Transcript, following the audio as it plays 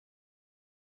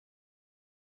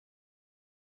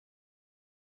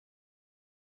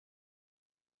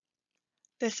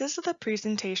This is the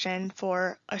presentation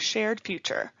for A Shared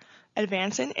Future,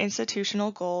 Advancing Institutional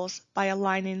Goals by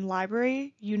Aligning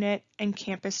Library, Unit, and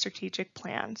Campus Strategic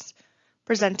Plans,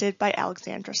 presented by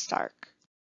Alexandra Stark.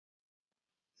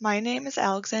 My name is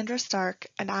Alexandra Stark,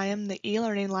 and I am the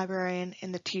e-learning librarian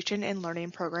in the Teaching and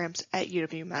Learning programs at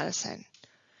UW-Madison.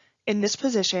 In this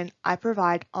position, I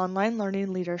provide online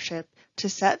learning leadership to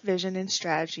set vision and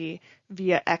strategy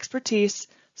via expertise,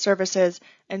 services,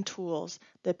 and tools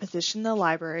that position the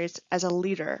libraries as a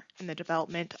leader in the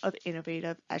development of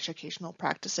innovative educational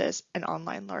practices and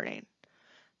online learning.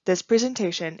 This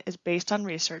presentation is based on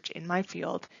research in my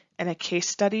field and a case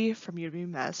study from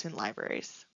UW-Madison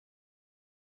libraries.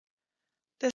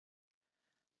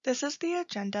 This is the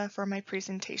agenda for my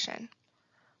presentation.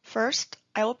 First,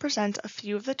 I will present a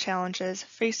few of the challenges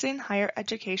facing higher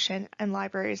education and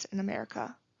libraries in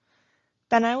America.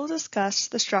 Then I will discuss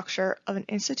the structure of an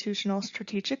institutional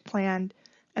strategic plan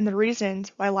and the reasons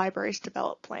why libraries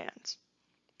develop plans.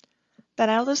 Then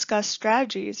I will discuss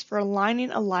strategies for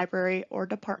aligning a library or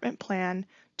department plan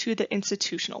to the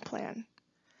institutional plan,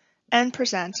 and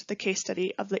present the case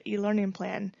study of the e-learning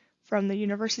plan from the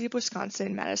University of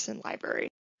Wisconsin-Madison Library.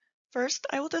 First,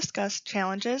 I will discuss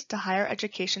challenges to higher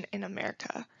education in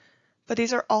America, but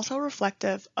these are also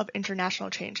reflective of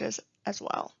international changes as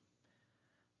well.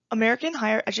 American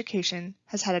higher education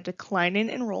has had a declining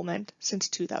enrollment since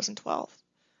 2012.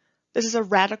 This is a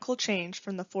radical change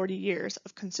from the 40 years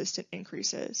of consistent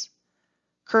increases.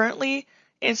 Currently,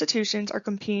 institutions are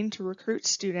competing to recruit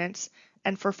students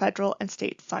and for federal and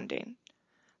state funding.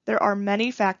 There are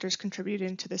many factors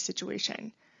contributing to this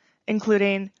situation,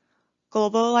 including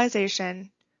globalization,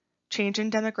 change in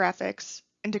demographics,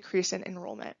 and decrease in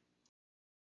enrollment.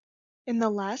 In the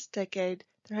last decade,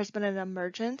 there has been an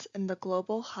emergence in the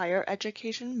global higher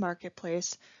education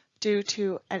marketplace due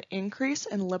to an increase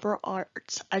in liberal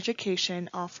arts education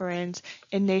offerings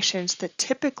in nations that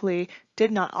typically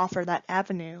did not offer that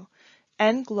avenue,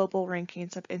 and global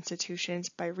rankings of institutions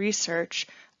by research,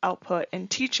 output, and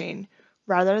teaching,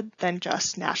 rather than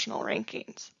just national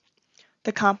rankings.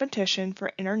 The competition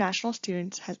for international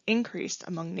students has increased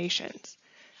among nations,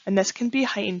 and this can be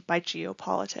heightened by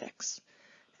geopolitics.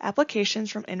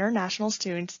 Applications from international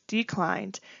students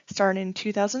declined starting in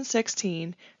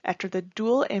 2016 after the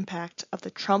dual impact of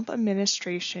the Trump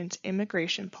administration's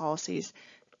immigration policies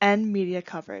and media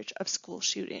coverage of school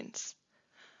shootings,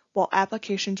 while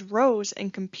applications rose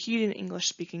in competing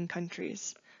English-speaking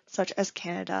countries, such as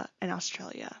Canada and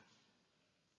Australia.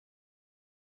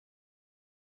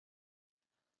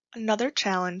 Another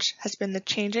challenge has been the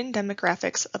changing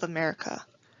demographics of America.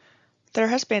 There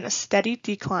has been a steady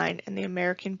decline in the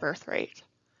American birth rate.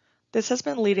 This has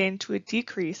been leading to a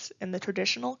decrease in the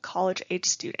traditional college-age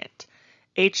student,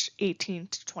 aged 18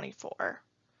 to 24.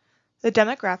 The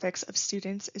demographics of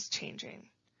students is changing.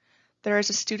 There is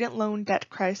a student loan debt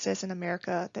crisis in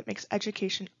America that makes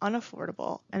education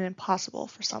unaffordable and impossible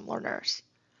for some learners.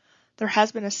 There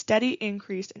has been a steady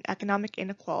increase in economic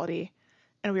inequality,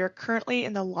 and we are currently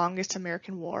in the longest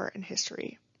American war in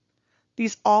history.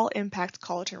 These all impact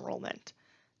college enrollment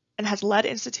and has led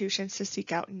institutions to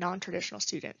seek out non-traditional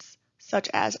students, such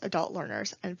as adult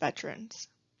learners and veterans.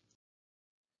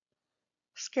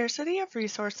 Scarcity of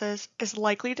resources is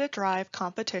likely to drive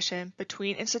competition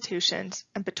between institutions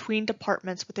and between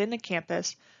departments within the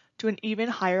campus to an even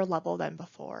higher level than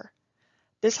before.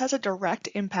 This has a direct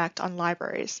impact on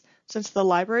libraries, since the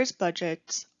library's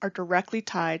budgets are directly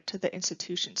tied to the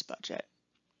institution's budget.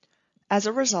 As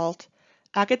a result,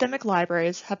 academic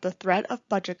libraries have the threat of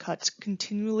budget cuts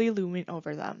continually looming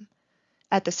over them.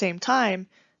 At the same time,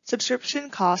 subscription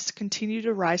costs continue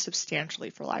to rise substantially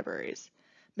for libraries,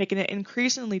 making it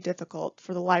increasingly difficult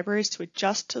for the libraries to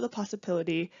adjust to the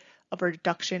possibility of a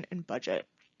reduction in budget.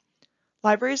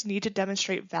 Libraries need to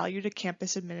demonstrate value to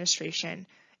campus administration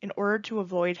in order to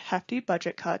avoid hefty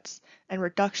budget cuts and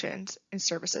reductions in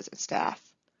services and staff.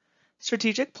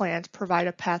 Strategic plans provide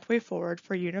a pathway forward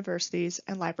for universities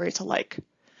and libraries alike,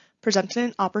 presenting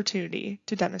an opportunity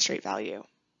to demonstrate value.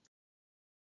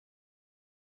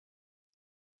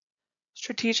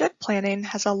 Strategic planning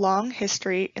has a long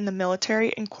history in the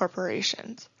military and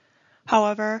corporations.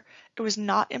 However, it was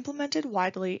not implemented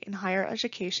widely in higher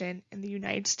education in the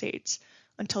United States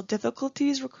until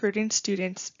difficulties recruiting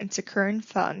students and securing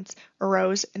funds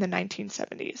arose in the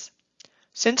 1970s.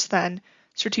 Since then,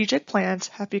 strategic plans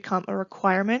have become a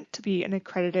requirement to be an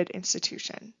accredited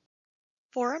institution.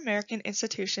 For American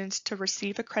institutions to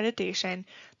receive accreditation,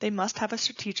 they must have a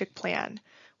strategic plan,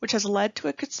 which has led to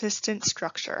a consistent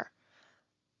structure.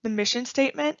 The mission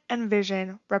statement and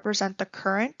vision represent the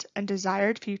current and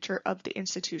desired future of the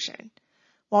institution,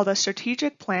 while the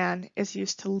strategic plan is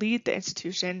used to lead the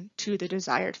institution to the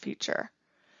desired future.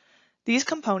 These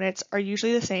components are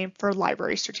usually the same for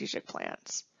library strategic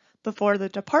plans. But for the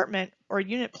department or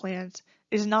unit plans,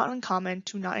 it is not uncommon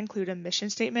to not include a mission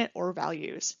statement or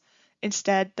values.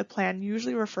 Instead, the plan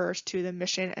usually refers to the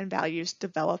mission and values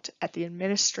developed at the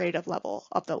administrative level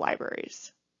of the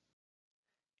libraries.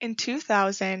 In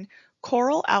 2000,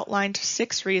 Coral outlined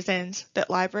 6 reasons that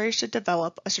libraries should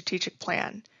develop a strategic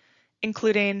plan,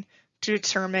 including to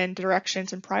determine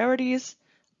directions and priorities,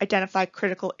 identify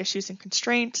critical issues and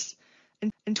constraints,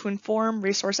 and to inform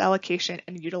resource allocation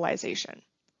and utilization.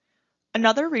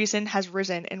 Another reason has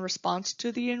risen in response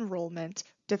to the enrollment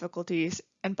difficulties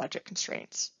and budget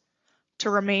constraints,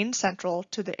 to remain central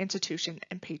to the institution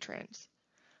and patrons.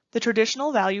 The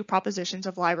traditional value propositions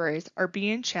of libraries are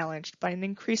being challenged by an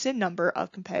increasing number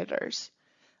of competitors.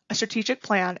 A strategic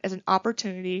plan is an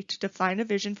opportunity to define a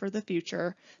vision for the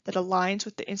future that aligns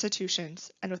with the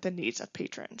institutions and with the needs of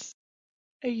patrons.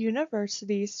 A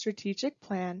university's strategic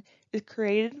plan is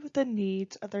created with the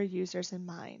needs of their users in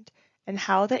mind and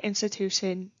how the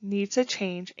institution needs to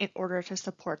change in order to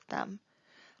support them.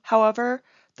 However,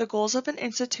 the goals of an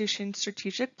institution's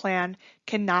strategic plan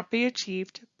cannot be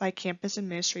achieved by campus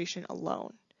administration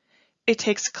alone. It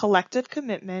takes collective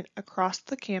commitment across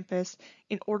the campus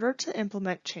in order to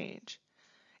implement change.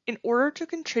 In order to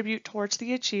contribute towards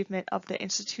the achievement of the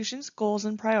institution's goals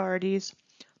and priorities,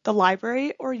 the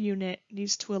library or unit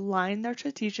needs to align their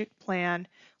strategic plan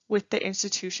with the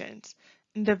institution's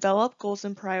and develop goals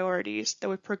and priorities that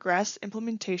would progress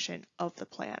implementation of the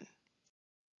plan.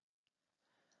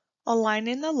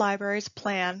 Aligning the library's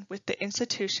plan with the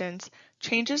institution's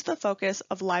changes the focus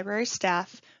of library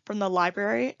staff from the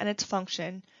library and its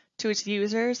function to its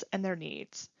users and their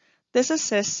needs. This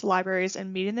assists libraries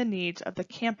in meeting the needs of the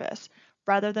campus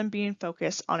rather than being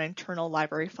focused on internal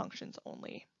library functions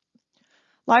only.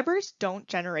 Libraries don't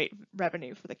generate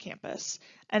revenue for the campus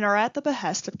and are at the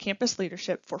behest of campus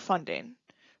leadership for funding.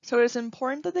 So it is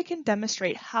important that they can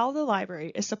demonstrate how the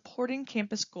library is supporting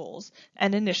campus goals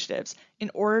and initiatives in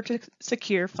order to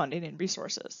secure funding and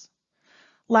resources.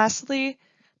 Lastly,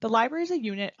 the library is a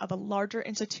unit of a larger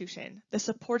institution that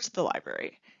supports the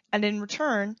library, and in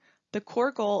return, the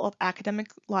core goal of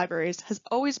academic libraries has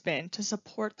always been to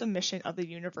support the mission of the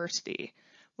university,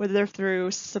 whether through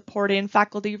supporting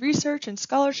faculty research and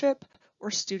scholarship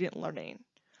or student learning.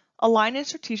 Aligning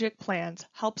strategic plans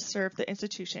helps serve the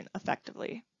institution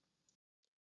effectively.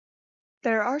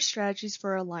 There are strategies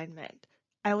for alignment.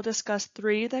 I will discuss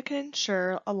 3 that can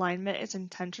ensure alignment is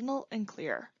intentional and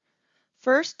clear.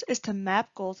 First is to map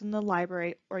goals in the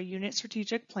library or unit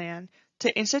strategic plan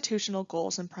to institutional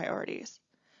goals and priorities.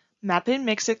 Mapping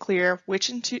makes it clear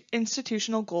which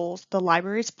institutional goals the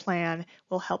library's plan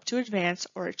will help to advance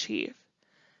or achieve.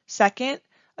 Second,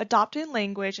 adopting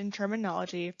language and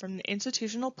terminology from the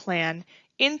institutional plan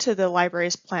into the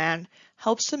library's plan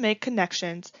helps to make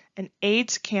connections and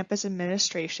aids campus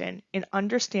administration in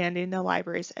understanding the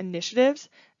library's initiatives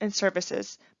and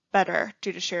services better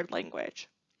due to shared language.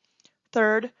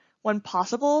 Third, when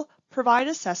possible, provide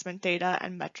assessment data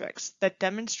and metrics that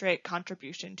demonstrate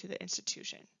contribution to the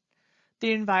institution.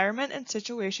 The environment and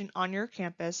situation on your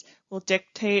campus will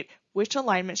dictate which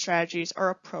alignment strategies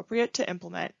are appropriate to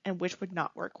implement and which would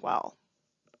not work well.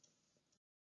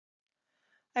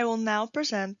 I will now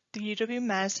present the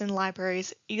UW-Madison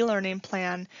Library's e-learning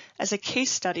plan as a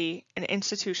case study in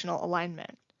institutional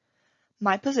alignment.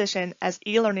 My position as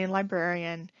e-learning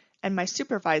librarian and my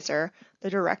supervisor, the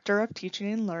Director of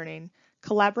Teaching and Learning,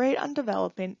 collaborate on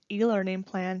developing e-learning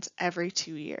plans every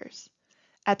 2 years.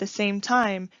 At the same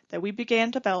time that we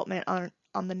began development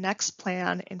on the next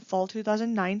plan in fall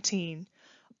 2019,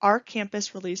 our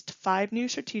campus released 5 new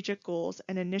strategic goals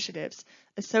and initiatives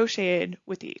associated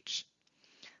with each.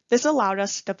 This allowed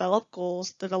us to develop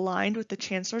goals that aligned with the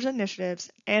Chancellor's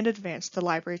initiatives and advanced the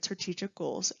library's strategic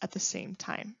goals at the same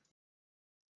time.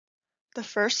 The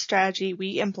first strategy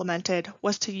we implemented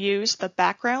was to use the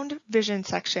background vision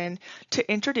section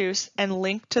to introduce and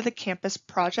link to the campus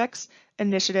projects,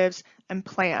 initiatives, and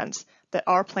plans that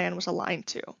our plan was aligned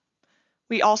to.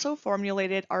 We also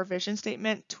formulated our vision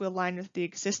statement to align with the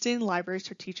existing library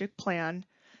strategic plan,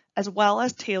 as well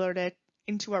as tailored it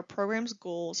into our program's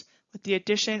goals with the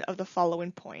addition of the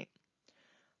following point.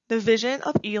 The vision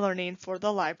of e-learning for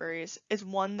the libraries is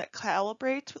one that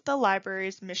calibrates with the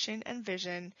library's mission and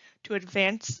vision to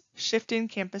advance shifting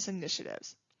campus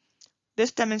initiatives.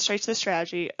 This demonstrates the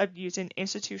strategy of using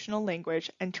institutional language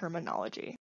and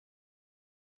terminology.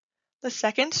 The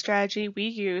second strategy we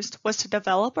used was to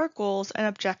develop our goals and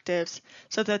objectives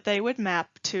so that they would map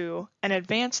to and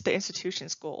advance the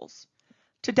institution's goals.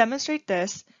 To demonstrate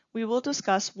this, we will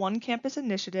discuss one campus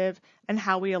initiative and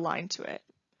how we align to it.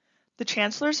 The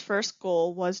Chancellor's first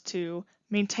goal was to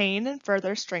maintain and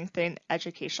further strengthen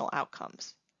educational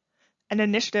outcomes. An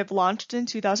initiative launched in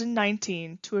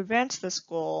 2019 to advance this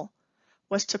goal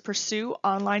was to pursue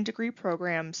online degree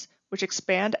programs which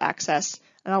expand access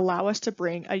and allow us to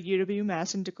bring a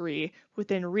UW-Madison degree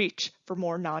within reach for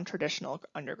more non-traditional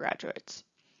undergraduates.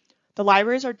 The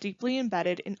libraries are deeply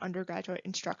embedded in undergraduate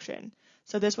instruction,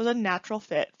 so this was a natural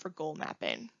fit for goal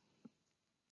mapping.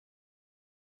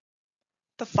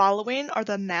 The following are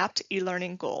the mapped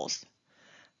e-learning goals.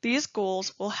 These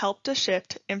goals will help to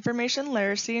shift information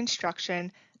literacy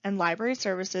instruction and library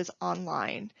services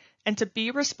online and to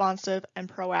be responsive and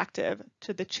proactive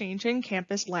to the changing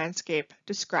campus landscape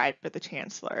described by the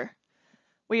Chancellor.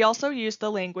 We also use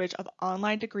the language of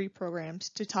online degree programs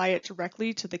to tie it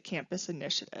directly to the campus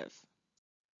initiative.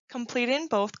 Completing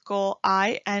both Goal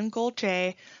I and Goal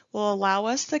J will allow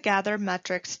us to gather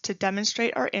metrics to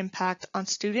demonstrate our impact on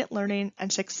student learning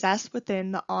and success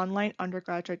within the online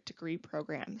undergraduate degree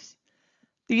programs.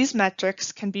 These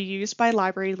metrics can be used by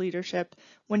library leadership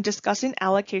when discussing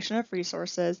allocation of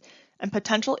resources and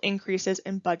potential increases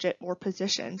in budget or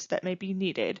positions that may be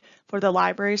needed for the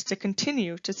libraries to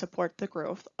continue to support the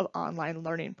growth of online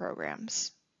learning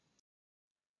programs.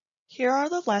 Here are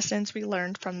the lessons we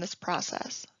learned from this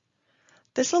process.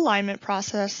 This alignment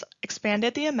process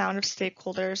expanded the amount of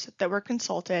stakeholders that were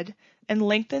consulted and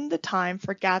lengthened the time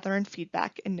for gathering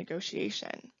feedback and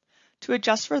negotiation. To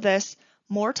adjust for this,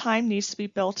 more time needs to be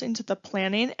built into the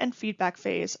planning and feedback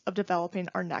phase of developing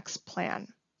our next plan.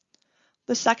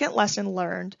 The second lesson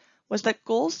learned was that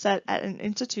goals set at an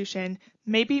institution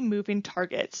may be moving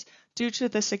targets due to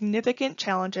the significant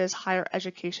challenges higher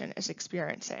education is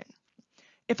experiencing.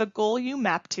 If a goal you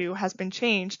map to has been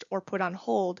changed or put on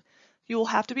hold, you will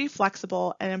have to be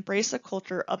flexible and embrace a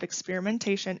culture of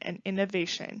experimentation and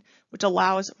innovation, which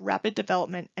allows rapid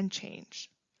development and change.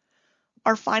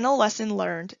 Our final lesson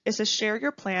learned is to share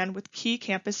your plan with key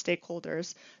campus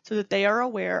stakeholders so that they are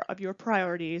aware of your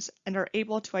priorities and are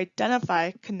able to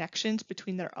identify connections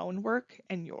between their own work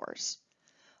and yours.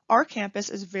 Our campus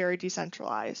is very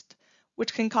decentralized,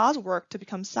 which can cause work to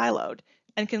become siloed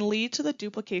and can lead to the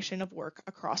duplication of work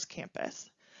across campus.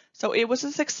 So it was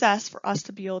a success for us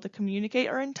to be able to communicate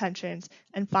our intentions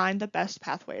and find the best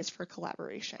pathways for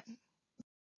collaboration.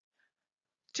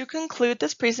 To conclude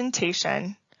this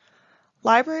presentation,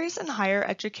 libraries in higher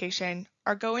education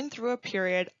are going through a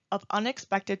period of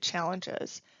unexpected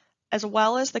challenges, as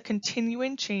well as the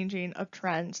continuing changing of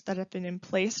trends that have been in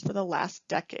place for the last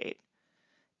decade.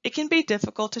 It can be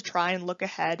difficult to try and look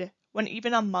ahead when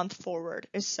even a month forward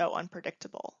is so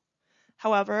unpredictable.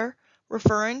 However,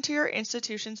 referring to your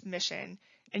institution's mission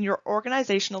and your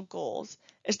organizational goals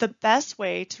is the best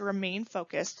way to remain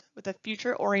focused with a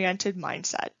future-oriented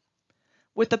mindset.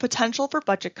 With the potential for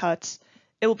budget cuts,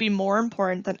 it will be more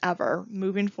important than ever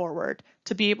moving forward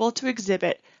to be able to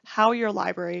exhibit how your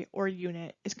library or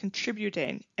unit is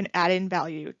contributing and adding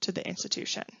value to the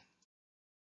institution.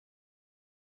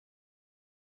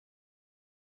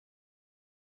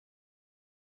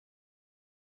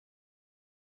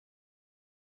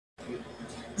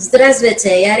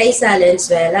 Здравствуйте, я Reysa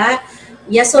Alenzuela.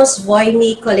 Я со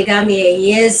своими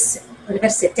колегами из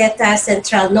Университета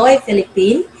Центральной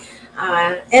Philippine.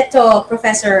 Это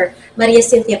профессор Maria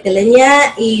Cynthia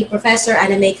Peleña и профессor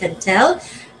Mae Cantel.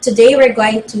 Today we're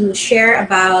going to share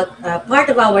about part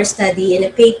of our study in a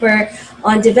paper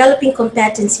on developing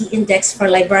competency index for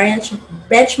librarians,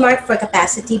 benchmark for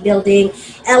capacity building,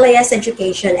 LAS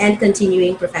education, and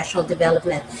continuing professional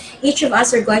development. Each of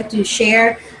us are going to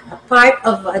share a part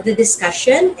of the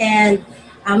discussion, and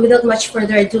without much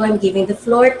further ado, I'm giving the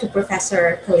floor to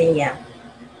Professor Peleña.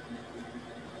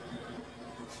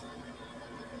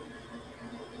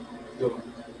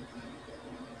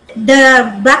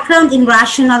 The background and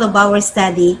rationale of our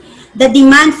study, the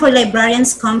demand for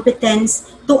librarians'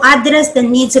 competence to address the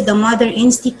needs of the modern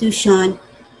institution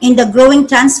and the growing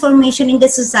transformation in the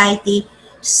society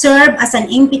serve as an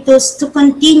impetus to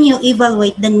continue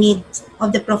evaluate the needs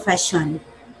of the profession.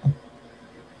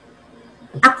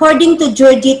 According to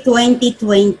Georgie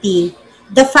 2020,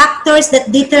 the factors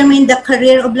that determine the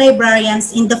career of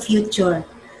librarians in the future,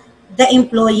 the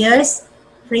employers,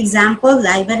 for example,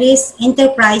 libraries,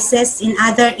 enterprises, and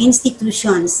other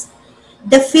institutions.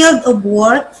 The field of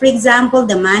work, for example,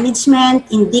 the management,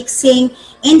 indexing,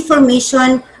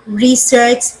 information,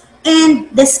 research, and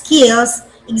the skills,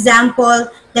 example,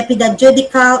 the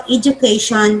pedagogical,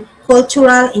 education,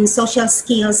 cultural, and social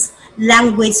skills,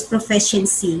 language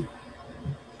proficiency.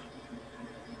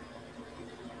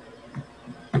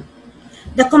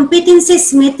 the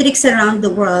competencies metrics around the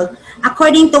world,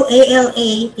 according to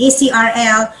ALA,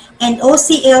 ACRL, and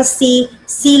OCLC,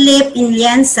 CLIP, and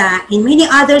LIANSA, and many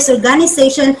others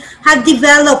organizations have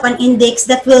developed an index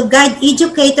that will guide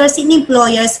educators and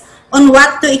employers on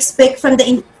what to expect from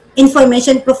the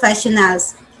information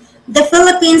professionals. The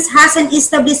Philippines has an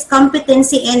established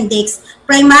competency index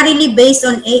primarily based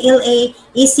on ALA,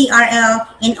 ACRL,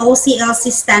 and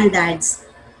OCLC standards.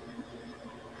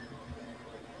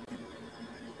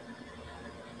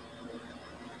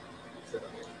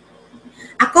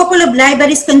 A couple of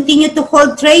libraries continue to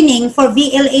hold training for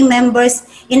VLA members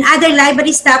and other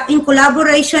library staff in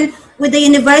collaboration with the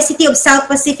University of South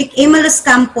Pacific Imalus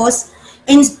Campus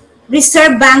and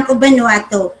Reserve Bank of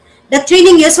Vanuatu. The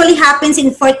training usually happens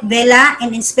in Fort Vela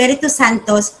and in Espiritu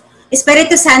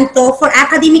Santo for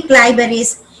academic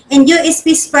libraries, and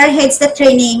USP spearheads the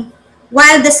training,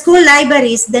 while the school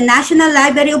libraries, the National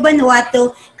Library of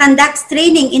Vanuatu, conducts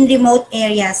training in remote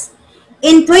areas.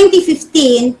 In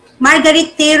 2015,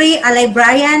 Margaret Terry, a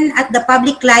librarian at the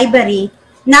Public Library,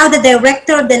 now the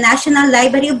director of the National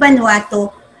Library of Vanuatu,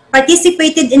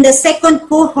 participated in the second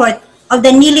cohort of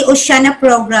the Nili Oceana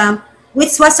program,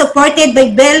 which was supported by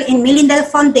Bill and Melinda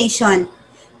Foundation.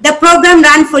 The program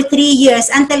ran for 3 years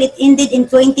until it ended in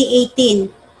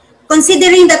 2018.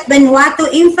 Considering that Vanuatu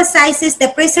emphasizes the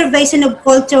preservation of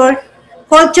culture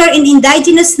and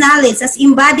indigenous knowledge as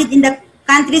embodied in the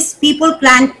country's people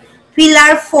plan,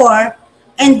 Pillar 4,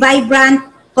 and vibrant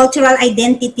cultural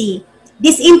identity.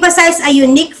 This emphasizes a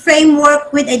unique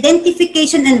framework with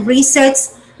identification and research,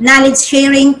 knowledge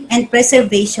sharing, and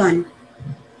preservation.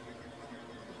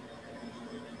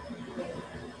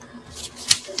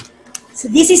 So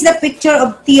this is the picture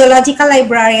of theological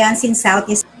librarians in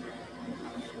Southeast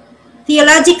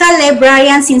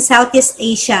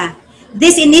Asia.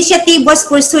 This initiative was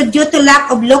pursued due to lack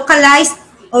of localized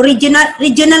or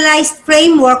regionalized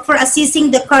framework for assessing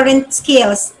the current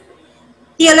skills.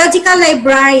 Theological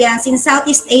librarians in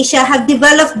Southeast Asia have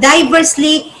developed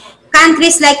diversely.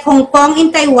 Countries like Hong Kong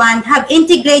and Taiwan have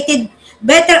integrated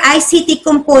better ICT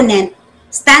component.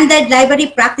 Standard library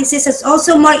practices is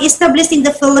also more established in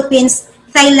the Philippines,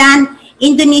 Thailand,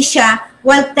 Indonesia,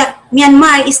 while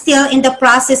Myanmar is still in the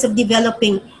process of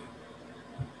developing.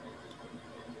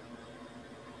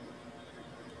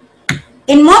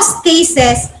 In most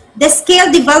cases, the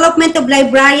skill development of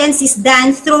librarians is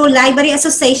done through library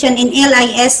association in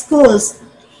LIS schools.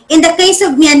 In the case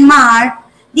of Myanmar,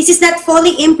 this is not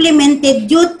fully implemented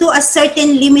due to a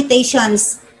certain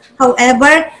limitations.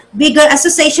 However, bigger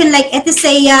associations like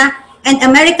ETSEA and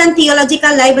American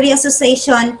Theological Library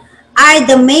Association are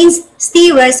the main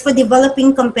steerers for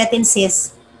developing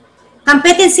competencies.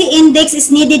 Competency index is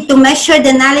needed to measure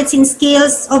the knowledge and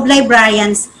skills of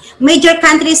librarians. Major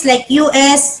countries like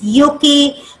US,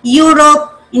 UK,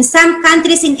 Europe, in some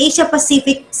countries in Asia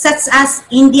Pacific such as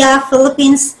India,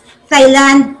 Philippines,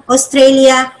 Thailand,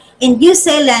 Australia, and New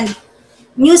Zealand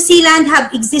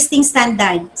have existing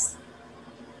standards.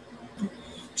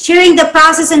 Sharing the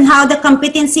process on how the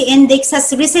competency index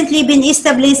has recently been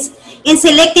established in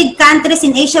selected countries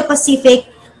in Asia Pacific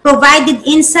provided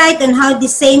insight on how the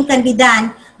same can be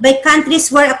done by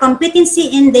countries where a competency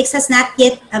index is not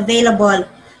yet available.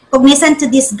 Cognizant to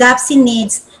these gaps in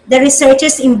needs, the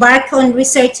researchers embark on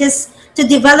researches to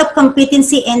develop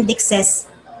competency indexes.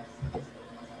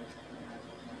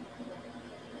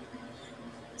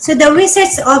 So the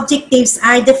research objectives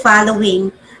are the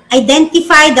following.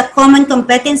 Identify the common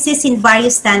competencies in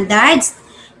various standards.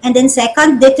 And then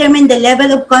second, determine the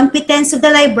level of competence of the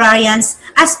librarians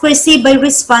as perceived by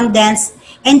respondents.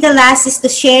 And the last is to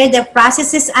share the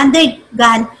processes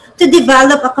undergone to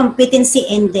develop a competency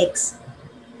index.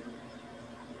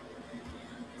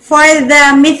 For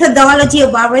the methodology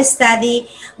of our study,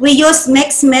 we use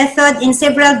mixed method in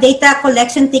several data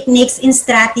collection techniques and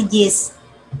strategies,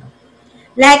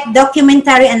 like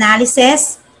documentary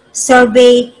analysis,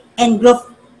 survey, and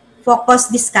group focus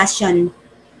discussion.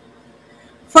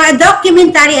 For a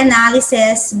documentary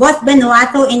analysis, both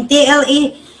Vanuatu and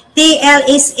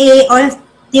TLSA or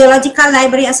Theological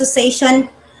Library Association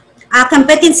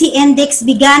competency index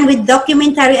began with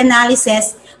documentary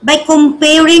analysis by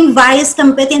comparing various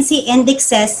competency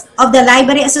indexes of the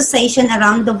Library Association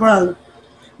around the world.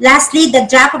 Lastly, the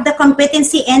draft of the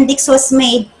competency index was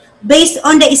made based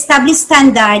on the established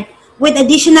standard with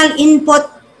additional input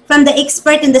from the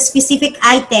expert in the specific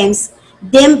items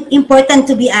deemed important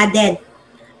to be added.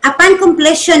 Upon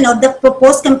completion of the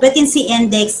proposed competency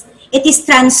index, it is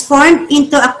transformed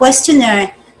into a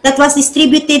questionnaire that was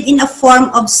distributed in a form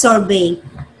of survey.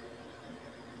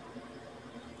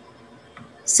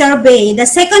 survey. The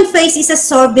second phase is a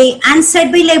survey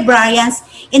answered by librarians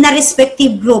in our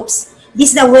respective groups.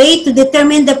 This is a way to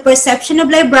determine the perception of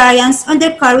librarians on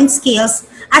their current skills,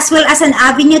 as well as an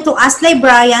avenue to ask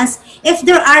librarians if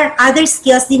there are other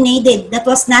skills they needed that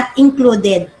was not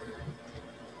included.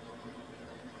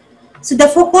 So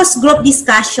the focus group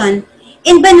discussion.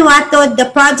 In Vanuatu,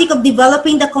 the project of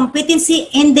developing the Competency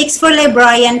Index for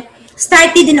Librarian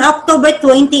started in October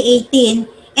 2018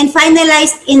 and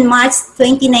finalized in March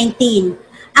 2019.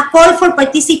 A call for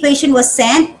participation was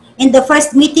sent and the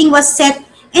first meeting was set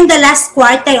in the last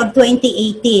quarter of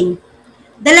 2018.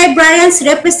 The librarians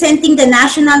representing the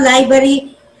National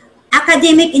Library,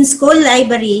 academic and school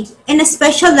library, and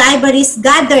special libraries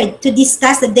gathered to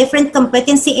discuss the different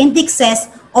competency indexes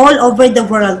all over the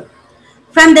world.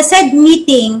 From the said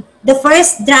meeting, the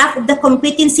first draft of the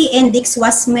competency index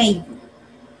was made.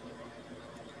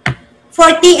 For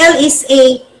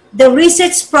TLSA, the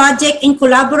research project in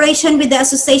collaboration with the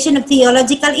Association of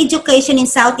Theological Education in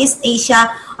Southeast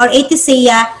Asia, or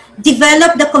ATSEA,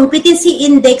 developed the competency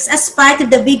index as part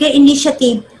of the bigger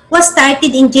initiative was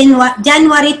started in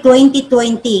January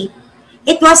 2020.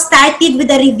 It was started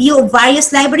with a review of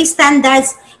various library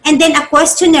standards, and then a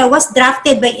questionnaire was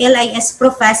drafted by LIS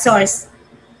professors.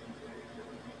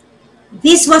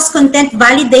 This was content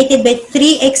validated by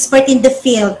 3 experts in the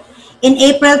field in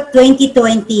April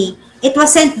 2020. It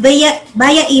was sent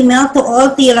via email to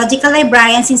all theological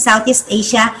librarians in Southeast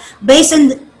Asia based on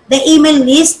the email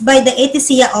list by the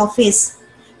ATSEA office.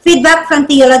 Feedback from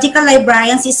theological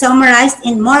librarians is summarized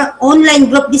in more online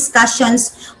group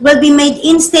discussions will be made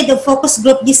instead of focus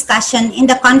group discussion in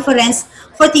the Conference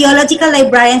for Theological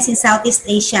Librarians in Southeast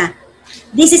Asia.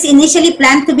 This is initially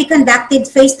planned to be conducted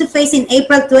face-to-face in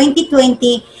April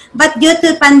 2020, but due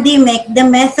to the pandemic, the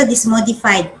method is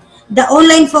modified. The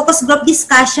online focus group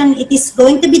discussion, it is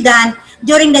going to be done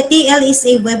during the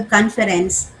TLSA web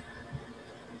conference.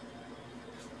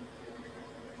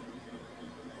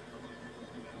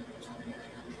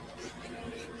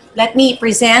 Let me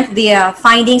present the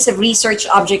findings of research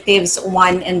objectives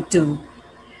 1 and 2.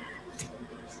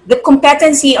 The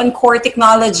competency on core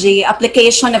technology,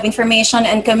 application of information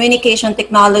and communication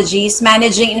technologies,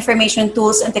 managing information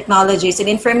tools and technologies, and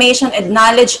information and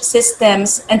knowledge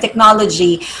systems and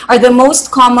technology are the most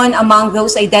common among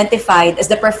those identified as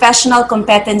the professional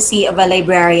competency of a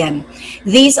librarian.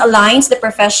 These aligns the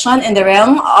profession in the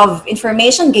realm of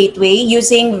information gateway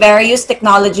using various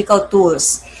technological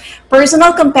tools.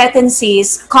 Personal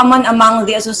competencies common among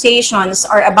the associations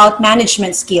are about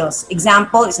management skills.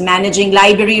 Example is managing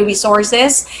library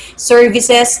resources,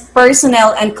 services,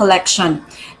 personnel, and collection.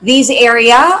 This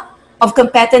area of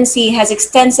competency has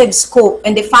extensive scope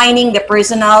in defining the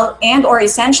personal and or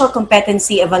essential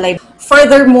competency of a librarian.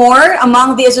 Furthermore,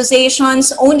 among the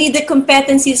associations, only the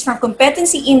competencies from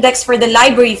Competency Index for the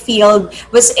library field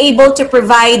was able to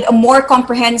provide a more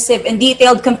comprehensive and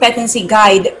detailed competency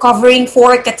guide covering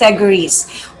 4 categories,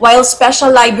 while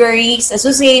Special Libraries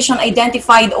Association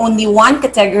identified only 1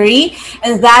 category,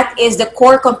 and that is the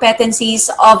core competencies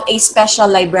of a special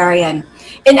librarian.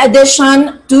 In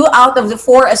addition, 2 out of the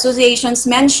 4 associations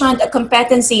mentioned a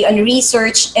competency on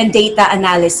research and data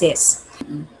analysis.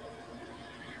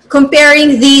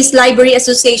 Comparing these library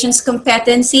associations'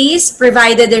 competencies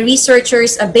provided the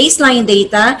researchers a baseline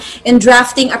data in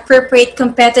drafting appropriate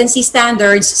competency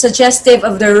standards suggestive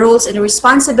of the roles and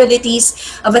responsibilities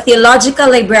of a theological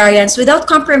librarians without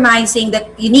compromising the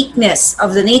uniqueness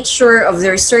of the nature of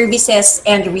their services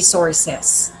and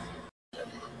resources.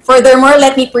 Furthermore,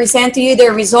 let me present to you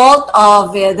the result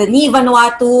of the NI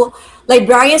Vanuatu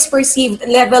librarians' perceived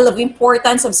level of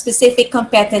importance of specific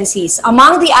competencies.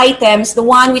 Among the items, the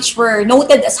one which were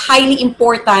noted as highly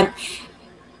important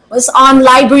was on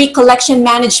library collection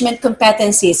management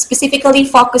competencies, specifically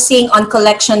focusing on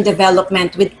collection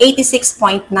development with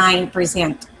 86.9%.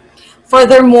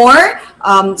 Furthermore,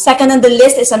 second on the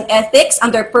list is on ethics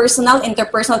under personal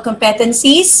interpersonal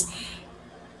competencies.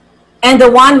 And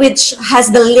the one which has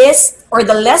the list or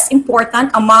the less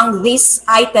important among these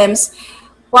items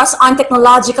was on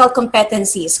technological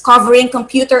competencies, covering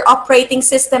computer operating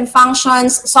system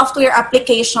functions, software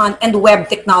application, and web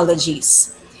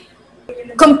technologies.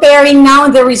 Comparing now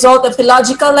the result of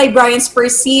theological librarians'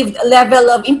 perceived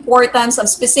level of importance of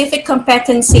specific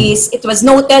competencies, it was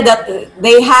noted that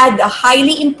they had a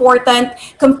highly important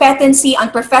competency on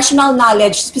professional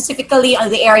knowledge, specifically on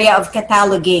the area of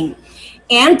cataloging.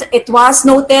 And it was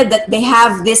noted that they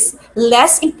have this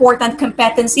less important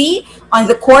competency on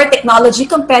the core technology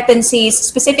competencies,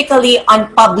 specifically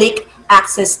on public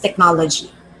access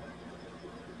technology.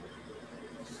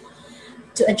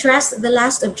 To address the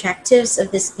last objectives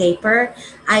of this paper,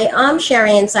 I am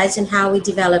sharing insights on how we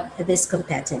develop this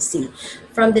competency.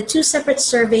 From the 2 separate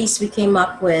surveys, we came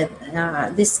up with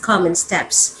these common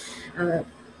steps.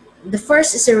 The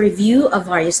first is a review of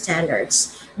various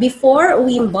standards. Before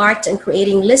we embarked on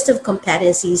creating a list of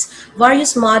competencies,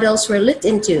 various models were looked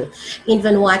into. In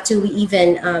Vanuatu, we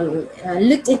even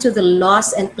looked into the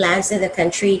laws and plans in the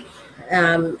country,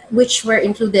 which were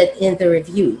included in the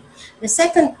review. The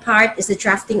second part is the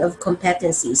drafting of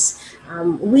competencies.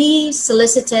 We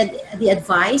solicited the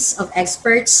advice of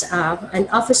experts and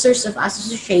officers of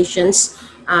associations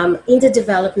in the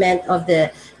development of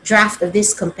the draft of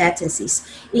these competencies.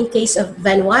 In case of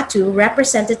Vanuatu,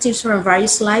 representatives from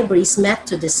various libraries met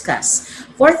to discuss.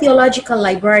 For theological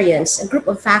librarians, a group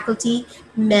of faculty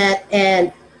met,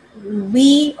 and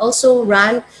we also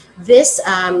ran this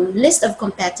list of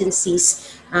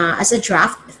competencies as a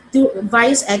draft to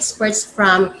various experts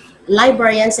from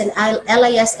librarians and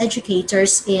LIS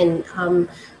educators in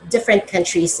different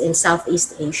countries in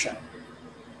Southeast Asia.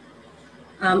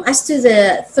 As to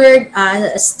the third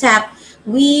step,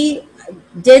 we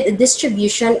did a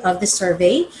distribution of the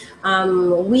survey.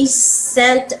 We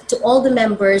sent to all the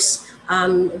members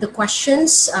the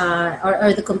questions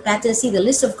or the competency, the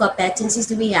list of competencies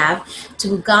that we have,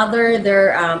 to gather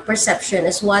their perception,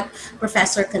 as what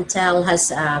Professor Cantel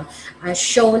has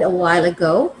shown a while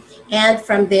ago. And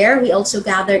from there, we also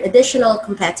gathered additional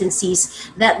competencies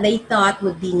that they thought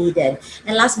would be needed.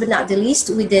 And last but not the least,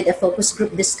 we did a focus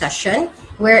group discussion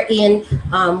wherein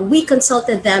we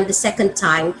consulted them the second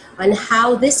time on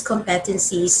how these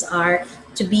competencies are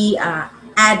to be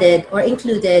added or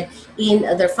included in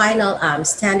their final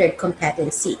standard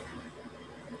competency.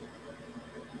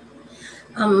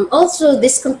 Also,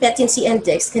 this competency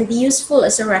index can be useful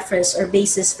as a reference or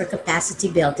basis for capacity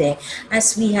building,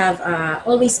 as we have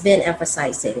always been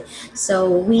emphasizing. So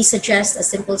we suggest a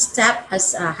simple step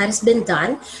as has been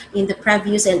done in the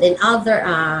previous and in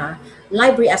other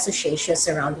library associations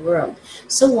around the world.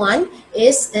 So one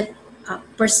is a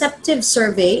perceptive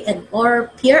survey and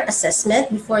or peer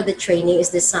assessment before the training is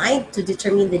designed to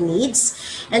determine the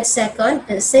needs. And second,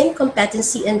 the same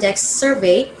competency index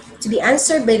survey to be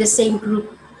answered by the same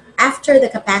group after the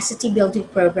capacity building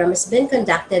program has been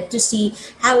conducted to see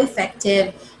how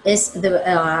effective is the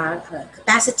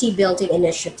capacity building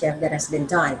initiative that has been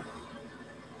done.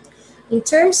 In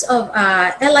terms of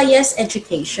LIS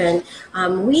education,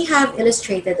 we have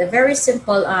illustrated a very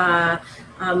simple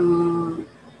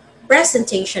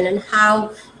presentation on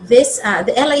how this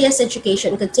the LIS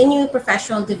education, continuing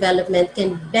professional development,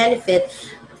 can benefit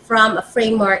from a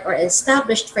framework or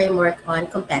established framework on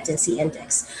competency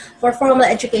index. For formal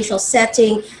educational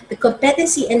setting, the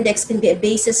competency index can be a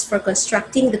basis for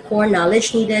constructing the core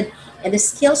knowledge needed and the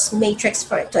skills matrix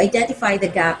to identify the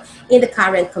gap in the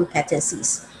current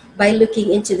competencies. By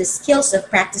looking into the skills of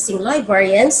practicing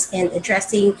librarians and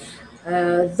addressing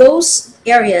those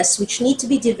areas which need to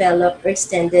be developed or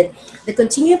extended, the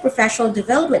continuing professional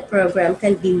development program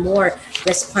can be more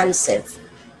responsive.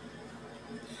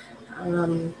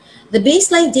 The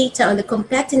baseline data on the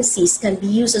competencies can be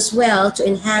used as well to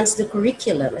enhance the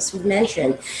curriculum, as we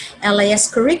mentioned.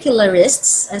 LIS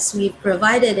curricularists, as we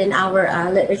provided in our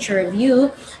literature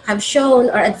review, have shown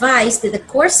or advised that the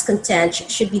course content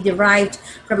should be derived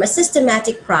from a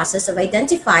systematic process of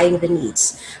identifying the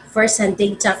needs. First-hand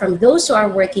data from those who are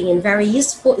working is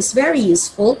very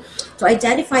useful to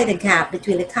identify the gap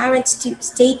between the current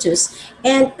status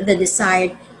and the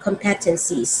desired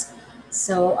competencies.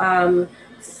 So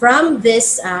from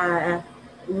this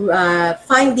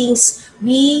findings,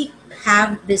 we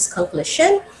have this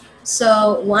conclusion.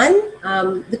 So one,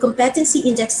 the competency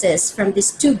indexes from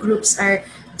these two groups are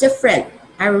different,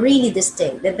 are really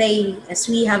distinct. That they, as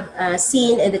we have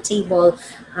seen in the table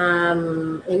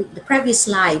in the previous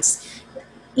slides,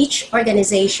 each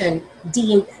organization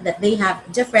deemed that they have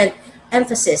different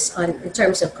emphasis on in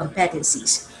terms of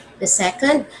competencies. The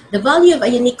second, the value of a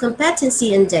unique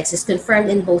competency index is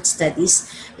confirmed in both studies.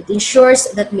 It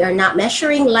ensures that we are not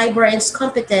measuring librarians'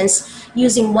 competence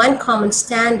using one common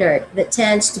standard that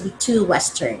tends to be too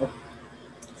Western.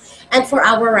 And for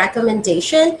our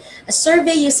recommendation, a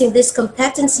survey using this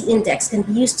competency index can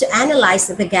be used to analyze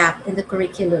the gap in the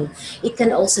curriculum. It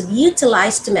can also be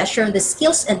utilized to measure the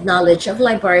skills and knowledge of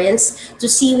librarians to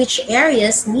see which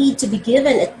areas need to be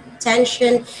given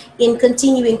attention in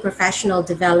continuing professional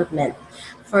development.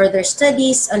 Further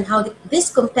studies on how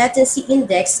this competency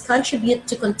index contribute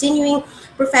to continuing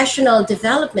professional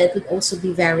development would also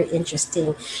be very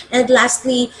interesting. And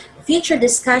lastly, future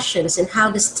discussions on how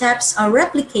the steps are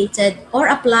replicated or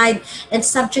applied in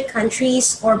subject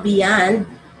countries or beyond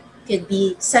could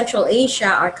be Central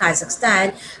Asia or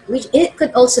Kazakhstan, which it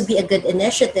could also be a good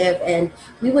initiative, and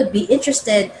we would be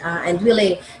interested and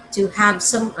willing to have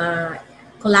some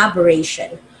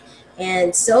collaboration.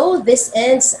 And so this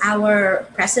ends our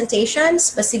presentation.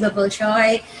 Spasiba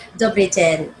большое. Dobry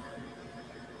den.